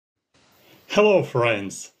Hello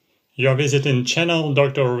friends! You are visiting channel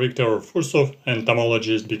Dr. Victor Fursov,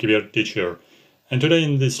 entomologist, beekeeper teacher. And today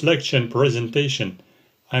in this lecture and presentation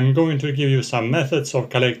I'm going to give you some methods of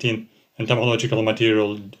collecting entomological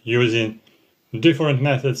material using different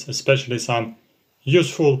methods, especially some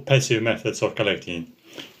useful passive methods of collecting.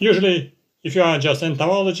 Usually, if you are just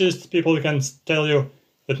entomologist, people can tell you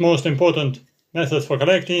that most important method for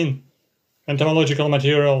collecting entomological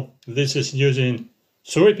material, this is using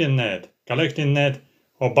sweeping net, collecting net,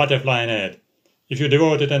 or butterfly net. If you're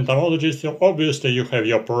devoted entomologist, obviously you have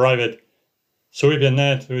your private sweeping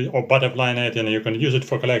net or butterfly net, and you can use it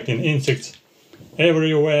for collecting insects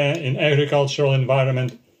everywhere in agricultural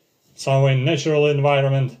environment, somewhere in natural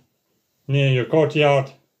environment, near your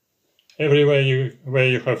courtyard, everywhere where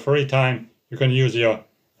you have free time, you can use your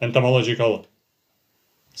entomological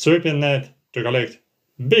sweeping net to collect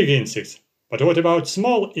big insects. But what about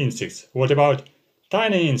small insects? What about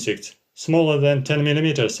tiny insects, smaller than 10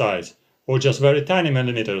 millimeter size, or just very tiny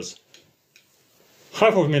millimeters?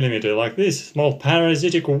 Half of millimeter, like this, small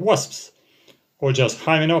parasitic wasps, or just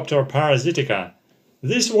Hymenoptera Parasitica.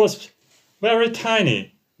 These wasps, very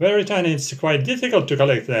tiny, it's quite difficult to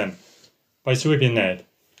collect them by sweeping net.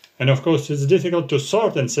 And of course it's difficult to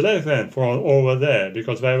sort and select them from over there,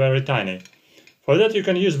 because they're very tiny. For that you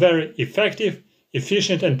can use very effective,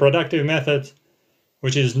 efficient and productive methods,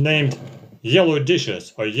 which is named yellow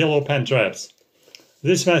dishes or yellow pen traps.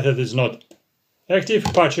 This method is not active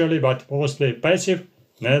partially, but mostly passive.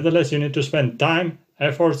 Nevertheless, you need to spend time,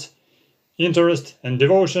 efforts, interest and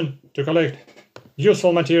devotion to collect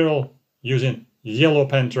useful material using yellow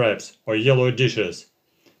pen traps or yellow dishes.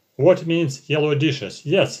 What means yellow dishes?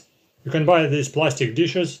 Yes, you can buy these plastic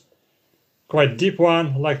dishes, quite deep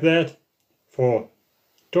one like that, for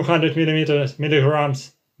 200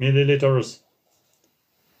 milliliters,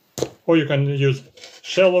 or you can use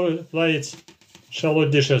shallow plates, shallow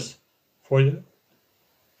dishes for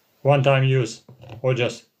one-time use, or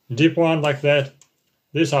just deep one like that.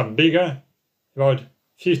 These are bigger, about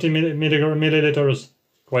 50 milliliters,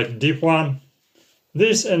 quite deep one.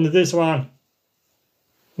 This and this one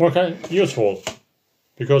more useful,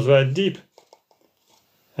 because they're deep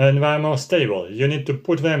and they're more stable. You need to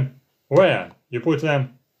put them where? You put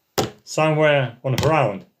them somewhere on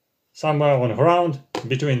ground. Somewhere on ground,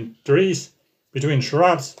 between trees, between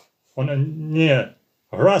shrubs, near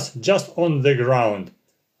grass, just on the ground,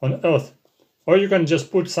 on earth. Or you can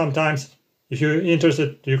just put sometimes, if you're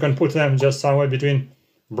interested, you can put them just somewhere between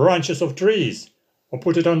branches of trees, or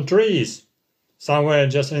put it on trees, somewhere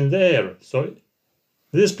just in there. So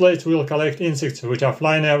this place will collect insects which are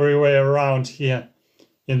flying everywhere around here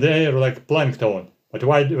in the air like plankton. But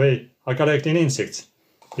why they are collecting insects?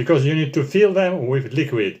 Because you need to fill them with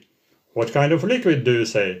liquid. What kind of liquid do you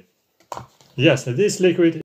say? Yes, this liquid